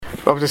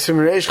of the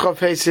Siman Chav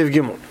Seif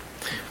Gimel.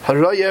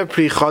 Haraya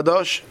pri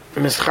chadash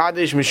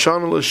mischadesh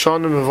mishana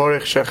l'shana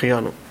mevorech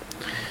shechianu.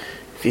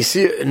 If you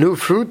see a new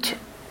fruit,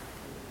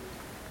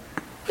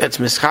 it's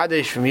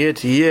mischadesh from year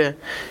to year,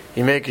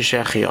 you make a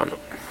shechianu.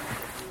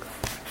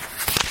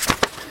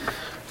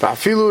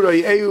 Va'afilu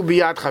ra'yehu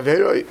biyad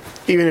chaveroi,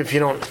 even if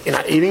you're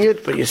not eating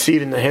it, but you see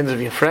it in the hands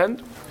of your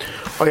friend,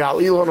 or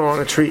ya'ilon, or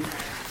on a tree.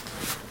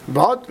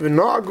 But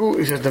v'nagu,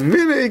 he says the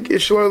minig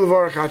is shlo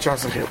levarech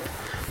ha'chasachil.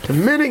 The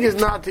minig is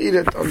not to eat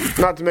it,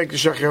 not to make the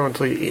shechianu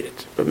until you eat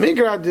it. But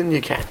migrad then you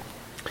can.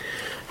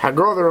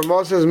 Hagar the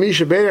Ramah says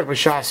Misha Berurah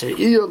b'shasei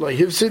iyot lo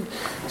hifsid.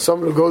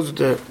 Someone who goes with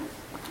the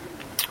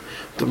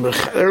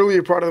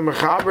earlier part of the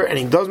mechaber and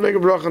he does make a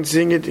bracha on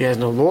seeing it, he has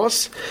no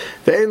loss.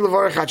 Ve'ein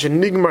levarech ha'che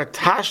nigmar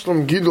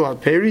tashlum gidul al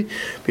peri.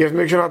 We have to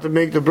make sure not to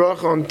make the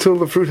bracha until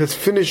the fruit has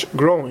finished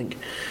growing.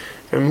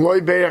 And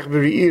loy beirach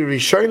b'ri'ir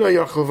rishayna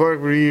yachal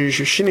levarech b'ri'ir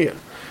shishiniya.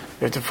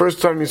 If the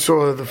first time you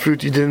saw the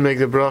fruit you didn't make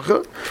the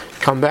bracha,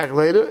 come back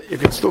later, you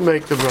can still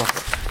make the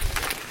bracha.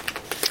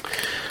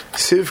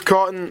 Siv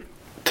cotton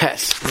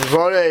test.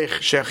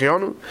 Mevarech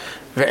shechianu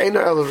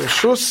ve'ena el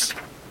reshus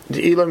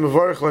de'ila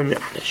mevarech lo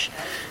mi'anish.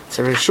 It's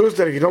a reshus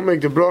that if you don't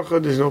make the bracha,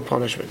 there's no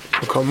punishment.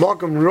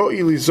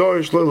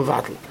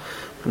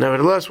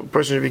 Nevertheless, a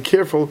person should be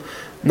careful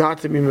not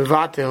to be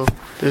mevatel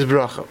this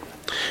bracha.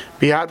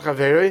 Biyad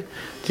chaverei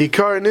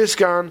tikar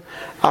niskan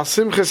al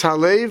simchas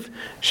halev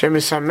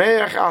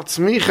shemisameach al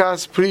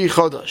tzmichas pri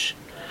chodosh.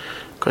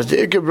 Because the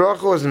ikar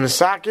bracha is in the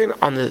sakin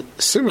on the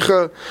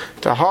simcha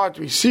the heart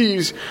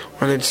receives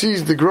when it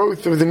sees the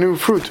growth of the new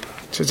fruit.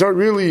 So it's not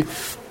really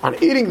on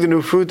eating the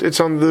new fruit;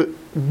 it's on the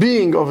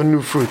being of a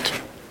new fruit.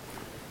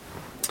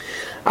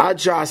 Someone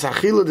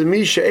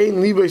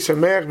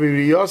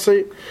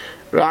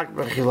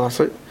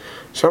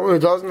who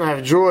doesn't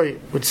have joy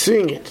with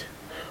seeing it,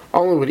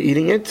 only with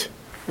eating it,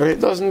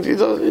 and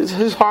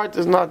his heart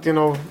is not,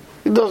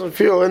 he doesn't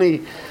feel any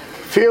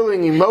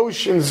feeling,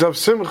 emotions of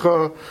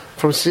simcha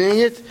from seeing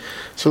it.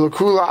 So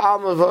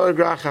everybody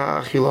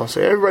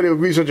will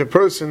agree such a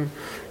person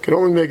can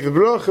only make the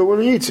bracha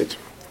when he eats it.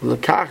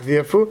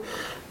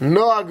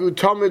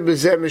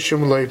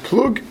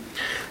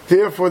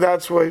 Therefore,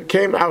 that's why it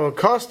came our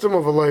custom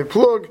of a loy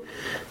plug,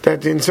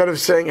 that instead of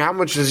saying how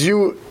much is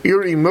your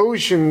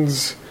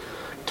emotions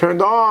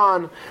turned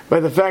on by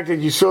the fact that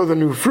you saw the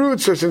new fruit,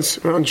 so since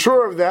we're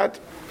unsure of that,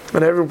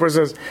 and every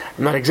person says,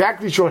 I'm not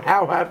exactly sure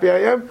how happy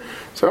I am,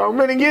 so our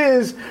meaning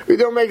is, we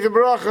don't make the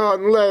bracha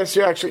unless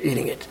you're actually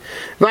eating it.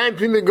 So the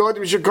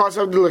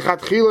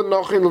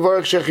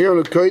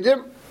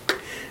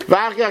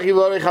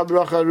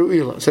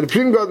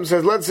Prim Godim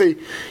says, let's say,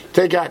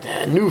 take out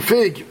a new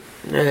fig,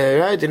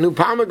 right, a new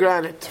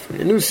pomegranate from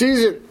the new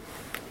season.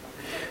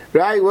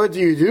 Right, what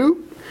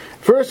do?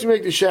 First you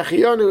make the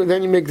shechianu, and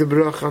then you make the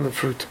bracha on the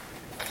fruit.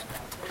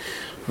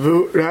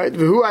 Right,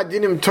 v'hu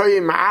adinim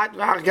toyim ma'at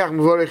v'achkach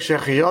mevorech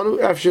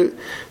shechianu after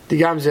the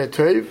gamzeh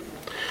toiv.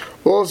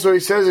 Also, he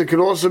says it could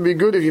also be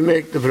good if you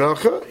make the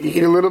bracha, you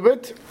eat a little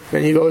bit,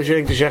 then you go and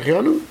make the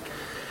shechianu.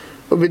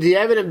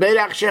 Ub'di'evet and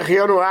beirach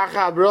shechianu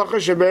acha bracha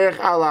sheberech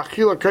al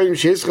achila koyim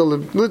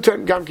shehischel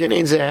l'lutan gam ken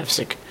ein zeh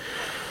hefsek.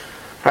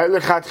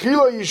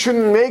 You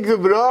shouldn't make the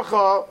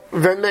bracha,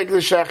 then make the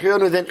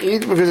shechianu, then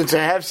eat because it's a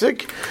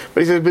hefsek.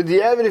 But he says, but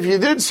if you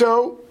did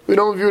so, we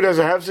don't view it as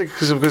a hefsek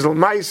because the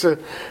ma'isa,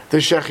 the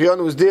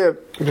shechianu was there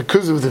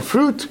because of the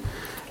fruit,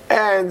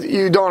 and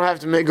you don't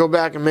have to go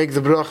back and make the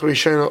bracha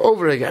rishona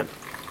over again.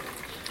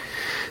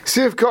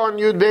 Sif Khan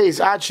Yud Beis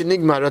Ad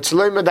Shenigmar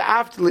Ratzloim Da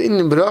After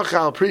in Bracha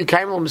Al Pri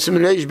Kaimel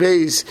Siman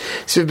Beis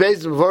Sif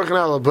Beis Mevorchen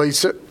Al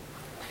Beisa.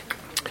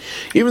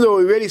 Even though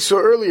we already saw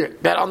earlier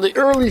that on the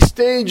early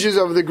stages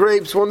of the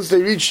grapes, once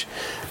they reach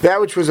that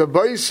which was a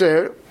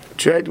baiser,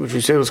 which we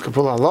said was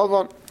kapul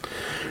halavan,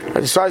 at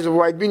the size of a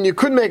white bean, you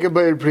could make a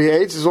bayir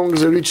pri-eitz as long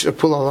as they reach a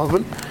pul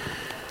halavan.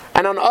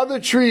 And on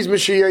other trees,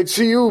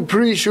 mishiyatziu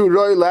pri-shu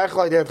roi lech,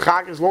 like that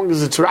chak, as long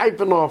as it's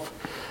ripe enough,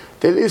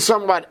 that it is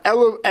somewhat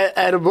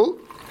edible.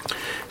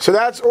 So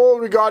that's all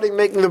regarding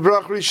making the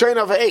brach rishon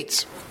of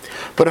eitz.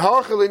 But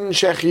hachalin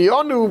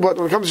shechianu, but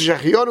when it comes to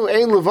shechianu,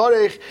 ein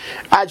levarech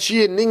ad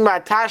shia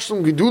ningma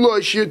tashlum gedula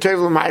shia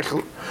tevel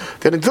meichel.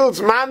 That until it's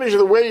mamish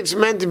the way it's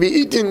meant to be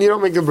eaten, you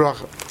don't make the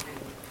bracha.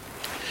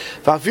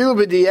 Va'afilu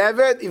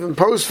b'di'evet, even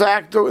post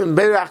facto, in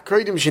beirach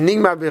koidim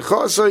sheningma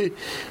b'chosoi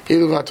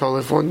hiluvatola.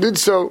 If one did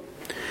so,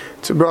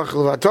 it's a bracha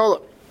levatola.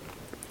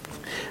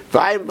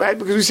 Right,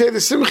 because we say the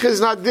simcha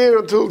is not there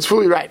until it's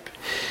fully ripe.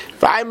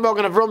 V'ayim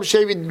mogen avrom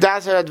shevi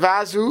dasar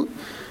advazu.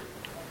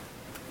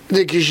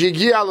 The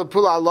kishigia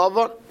lepul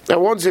alavan, that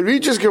once it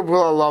reaches kapul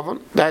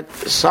alavan, that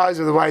size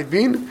of the white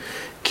bean,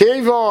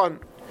 kevon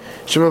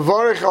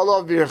shemavarich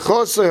alav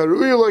birachosay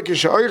haruy loy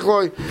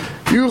kishaichloi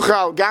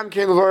yuchal gam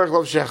ken levarich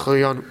lav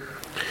shechlion.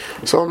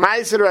 So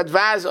Meiser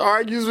Advaz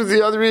argues with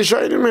the other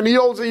Rishonim, and he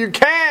holds that you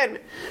can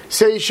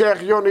say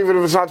shechion even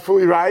if it's not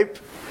fully ripe,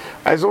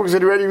 as long as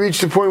it already reached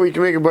the point where you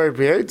can make a Bayer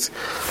Piyetz.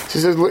 So he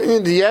says,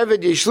 in the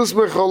Yevet, Yeshlis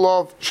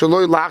Mercholov,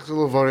 Shaloi Lachtel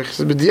Levarich. He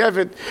says, but the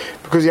Yevet,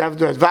 because you have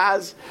to do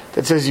Vaz,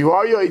 that says you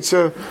are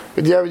Yaitza,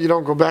 but the Yevet, you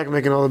don't go back and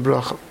make another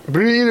bracha.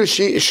 Berurah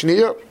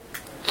Shniya,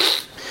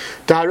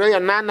 Darei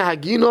Anan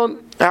Haginon,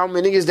 Al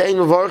Menig the Ein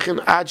Mevarchin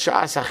Ad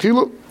Sha'as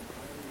Achilu,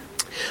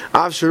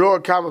 Av Shiror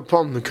Kam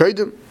upon the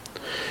Kaidim.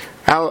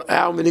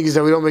 Our meaning is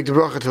that we don't make the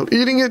bracha till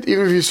eating it,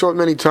 even if you saw it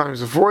many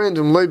times beforehand.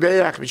 But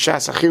if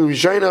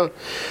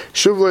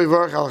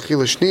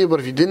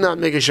you did not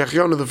make a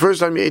shechianu the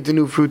first time you ate the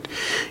new fruit,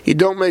 you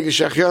don't make a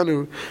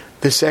shechianu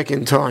the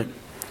second time.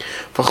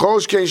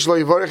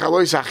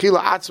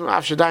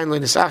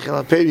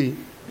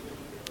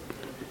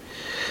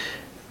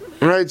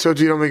 Right, so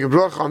you don't make a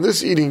bracha on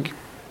this eating,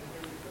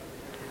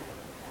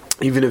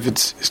 even if it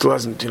still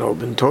hasn't,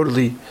 been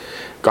totally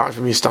gone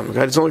from your stomach.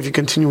 Right? It's only if you're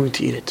continuing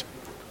to eat it.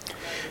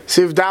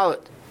 Seif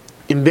Dalet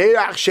in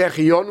Berach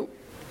Shechionu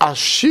as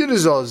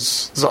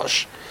Shirzos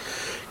Zosh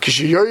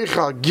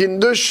Kishiyoicha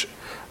Gindush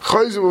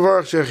Chayzu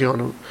Berach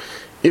Shechionu.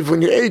 If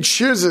when you ate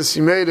Shirzos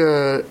you made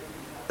a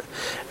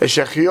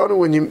Shechionu,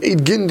 when you eat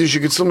Gindush you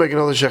could still make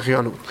another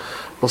Shechionu.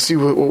 We'll see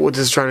what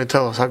this is trying to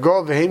tell us.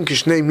 Hagov Vehem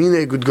Kishnei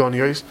Mine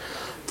Gudgonios.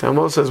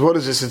 Talmud says, what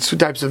is this? It's two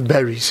types of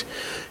berries.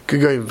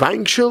 Could go in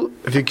Weinschel,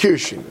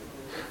 Vikirshin.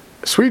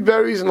 Sweet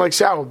berries and like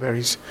sour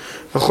berries.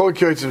 The whole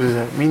kyotz of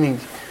that, meaning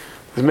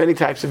there's many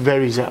types of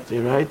berries out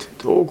there, right?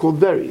 They're all called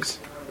berries,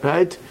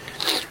 right?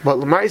 But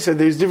Lamaisa,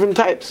 there's different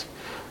types.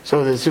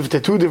 So if there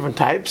are two different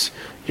types,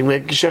 you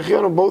make a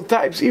shechianu of both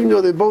types, even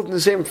though they're both in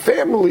the same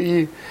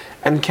family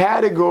and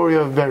category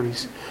of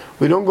berries.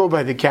 We don't go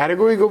by the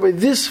category, we go by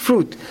this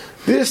fruit,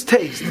 this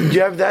taste. Did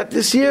you have that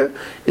this year?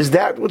 Is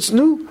that what's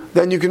new?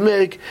 Then you can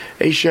make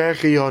a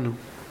shechianu.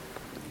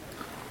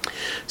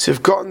 So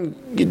if gotten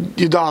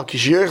Yidal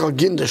Kishiyechal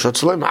Gindash or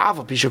Tzloim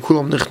Ava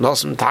Pishakulam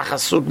Nichnasim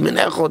Tachasuk Min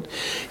Echod,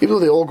 even though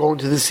they all go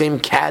into the same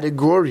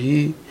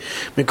category,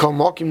 Mikal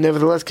Mokim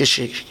nevertheless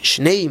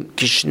Kishnei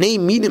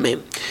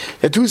Minimim.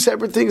 They're two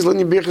separate things.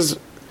 Leni Birchas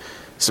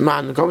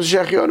Siman. It comes to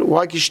Shechianu.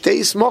 Why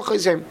Kishtei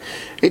Smochizem?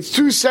 It's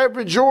two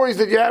separate joys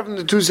that you have in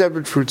the two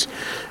separate fruits.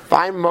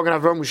 Vayim Mogan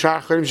Avram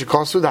Mushar Chorim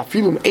Shekosu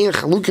Dafilum Ein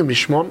Chalukim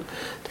Mishmon.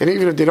 And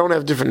even if they don't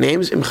have different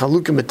names, Im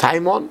Chalukim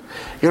B'Taimon,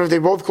 if they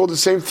both call the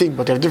same thing,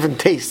 but they have different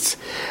tastes,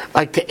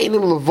 like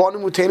Te'enim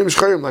Levonim U'Te'enim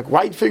Shchorim, like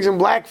white figs and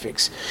black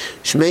figs.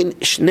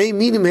 Shnei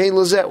Minim Hein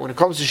Lozeh. When it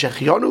comes to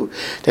Shechianu,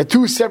 they're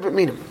two separate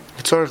minim.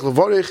 Tzorich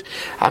Levorich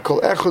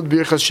Hakol Echad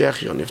Birchas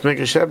Shechianu. If make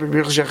a separate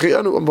Birchas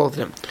Shechianu on both of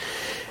them.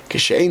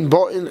 Kishein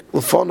Bo'in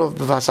Lefonov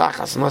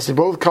B'Vasachas, unless they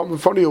both come in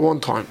front of you at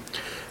one time.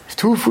 If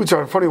two fruits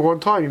are in front of you at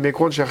one time, you make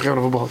one Shechianu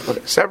for both.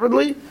 But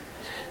separately,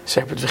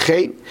 separate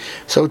v'chein.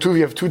 So too, if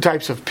you have two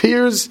types of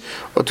pears,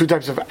 or two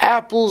types of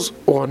apples,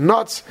 or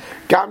nuts,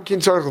 gam kin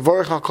tzarich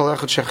l'vorich al kol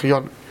echad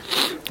shechianu.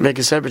 Make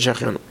a separate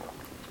shechianu.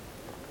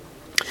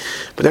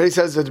 But then he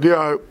says that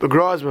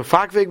Berurah is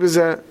mefakvek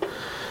b'zeh,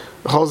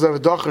 holds that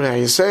v'docher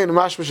you say, and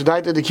mashma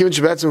shadaita the kivin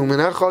shebetzim u'min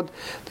echad,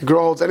 the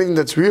Berurah holds anything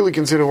that's really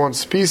considered one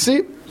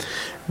species,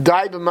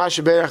 dai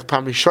b'masha berach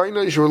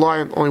pamishoyna, you should rely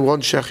on only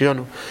one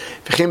shechianu.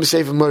 V'chein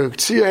b'seif v'moruk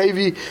tzir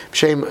hevi,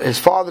 b'shem his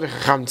father,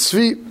 chacham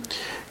tzvi,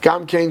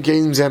 Gam Kain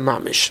Kain Zem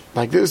Mamish.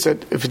 Like this,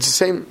 that if it's the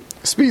same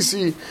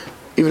species,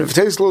 even if it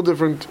tastes a little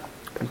different,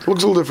 it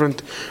looks a little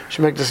different, you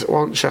should make this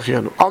one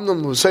Shechianu.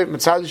 Amnam Lusayf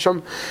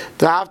Metzadisham,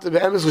 the after the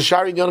Emes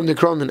Lashari Yonam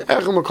Nekrom, and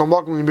Echem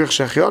Kamak Mibir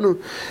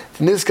Shechianu,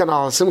 the Niskan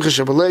al Simcha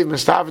Shabalev,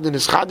 Mestavid in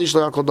his Chadish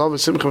Leakol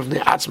Dov, Simcha of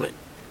Neatzmei.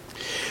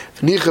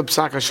 So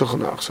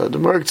the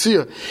Merk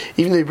Tzia,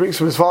 even though he brings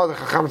from his father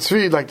Chacham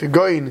Tzvi, like the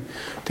Goyin,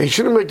 they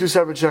shouldn't make two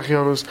separate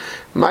Shechianus.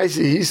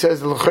 Maisi, he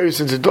says the L'chayr,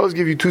 since it does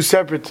give you two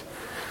separate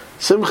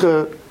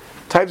Simcha,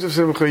 types of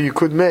Simcha, you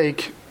could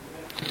make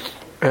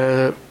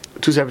two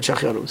separate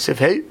Shechianu. Sif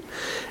Hey,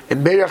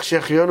 in Berach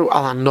Shechianu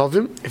al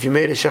Hanovim, if you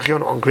made a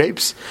Shechianu on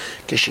grapes,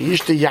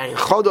 Keshiyishte Yain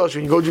Chodosh,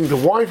 when you go drink the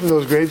wine from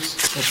those grapes,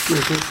 that's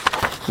beautiful.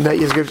 And that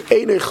year's grapes,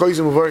 Einei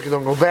Choyzim Uvarek,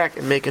 don't go back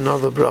and make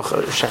another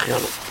bracha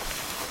Shechianu.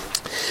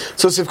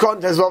 So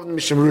Sifkot has often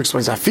Mishnah Berurah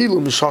explains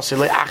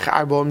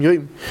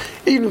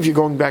even if you're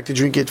going back to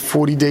drink it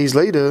 40 days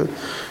later,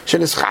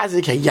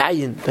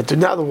 that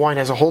now the wine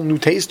has a whole new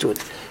taste to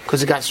it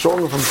because it got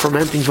stronger from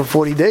fermenting for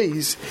 40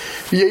 days.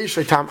 So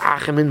it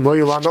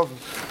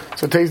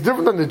tastes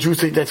different than the juice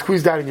that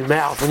squeezed out in your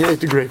mouth when you ate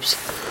the grapes.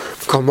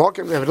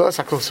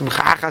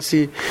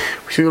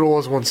 We should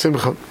always want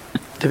simcha.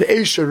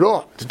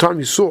 The time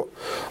you saw,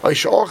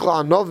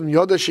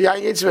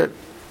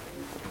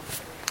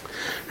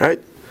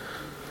 right?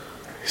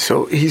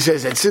 So he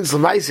says that since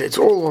Lamaisa it's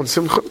all on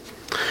Simcha,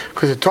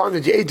 because the time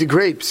that you ate the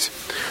grapes,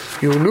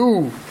 you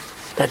knew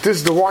that this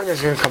is the wine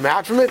that's going to come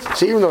out from it.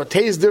 So even though it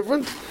tastes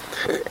different,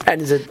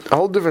 and it's a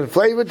whole different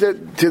flavor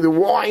to the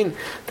wine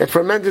that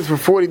fermented for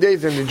 40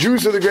 days than the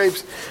juice of the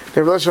grapes,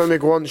 nevertheless you want to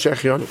make one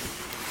Shechianu.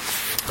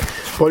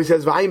 But he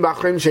says, "V'ayim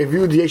b'achrim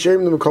sheviu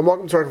d'yeshem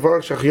d'mekamakim tzarich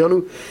v'arach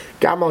Shechianu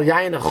gam al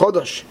yayin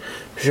ha'chodosh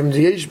b'shem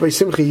d'yesh by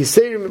simcha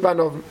yiseirim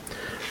b'anov."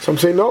 Some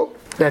say no,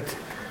 that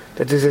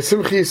that there's a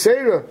simchi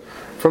yisera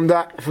from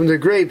the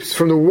grapes,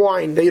 from the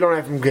wine that you don't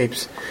have from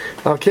grapes.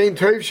 Al kein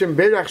toivshem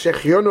berach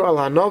shechionu al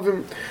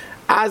hanovim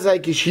azay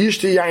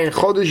kishishti yayin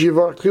chodesh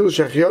yivar chil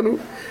shechionu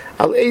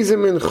al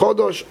ezemin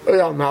chodosh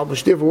al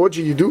malbush. Therefore, what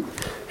should you do?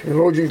 If you're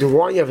going to drink the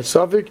wine, you have a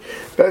suffix,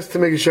 best to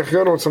make a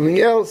shechionu on something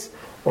else,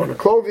 on a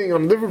clothing,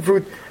 on a different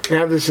fruit, and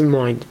have this in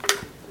mind.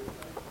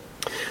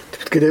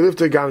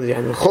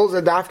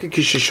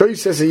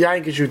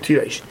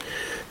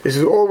 This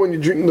is all when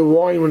you're drinking the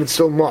wine when it's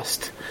still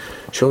must.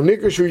 You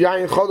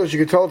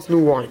can tell it's new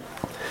wine.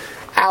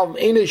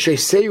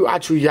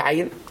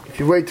 If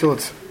you wait till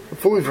it's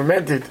fully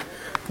fermented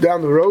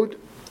down the road,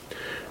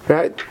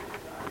 right?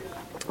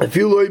 If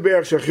you loy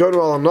berach shechionu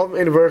al hanav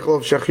ein verchel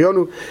of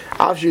shechionu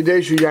af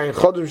shideshu yain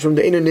chodesh from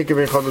the inner nikkev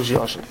and chodesh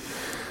yashin.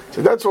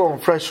 So that's all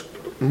fresh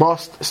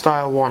must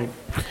style wine.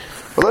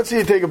 But let's say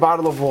you take a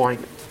bottle of wine.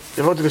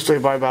 You go to the store,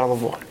 you buy a bottle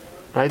of wine,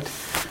 right?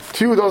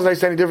 To you, it doesn't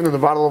taste any different than the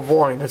bottle of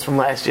wine that's from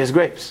last year's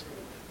grapes,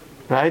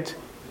 right?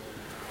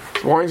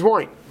 Wine's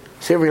wine.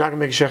 Same way, you're not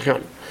going to make a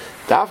shechion.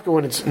 Dafka,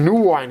 when it's new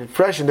wine and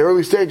fresh in the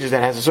early stages,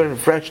 that has a certain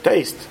fresh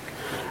taste,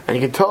 and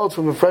you can tell it's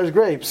from the fresh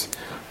grapes,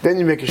 then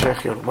you make a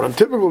shechion. But on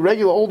typical,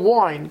 regular old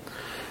wine,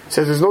 it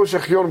says there's no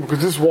shechion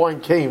because this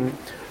wine came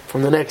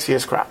from the next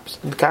year's crops.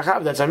 And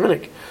kachav, that's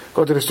aminik.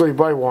 Go to the store, you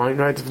buy wine,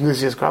 right? From this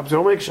year's crops, you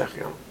don't make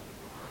shechion.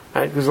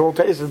 Right? Because it all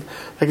tasted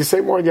like the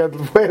same wine you had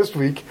last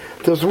week.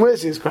 There's from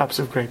last year's crops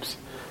of grapes.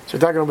 So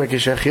we're not going to make a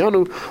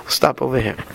shechionu. We'll stop over here.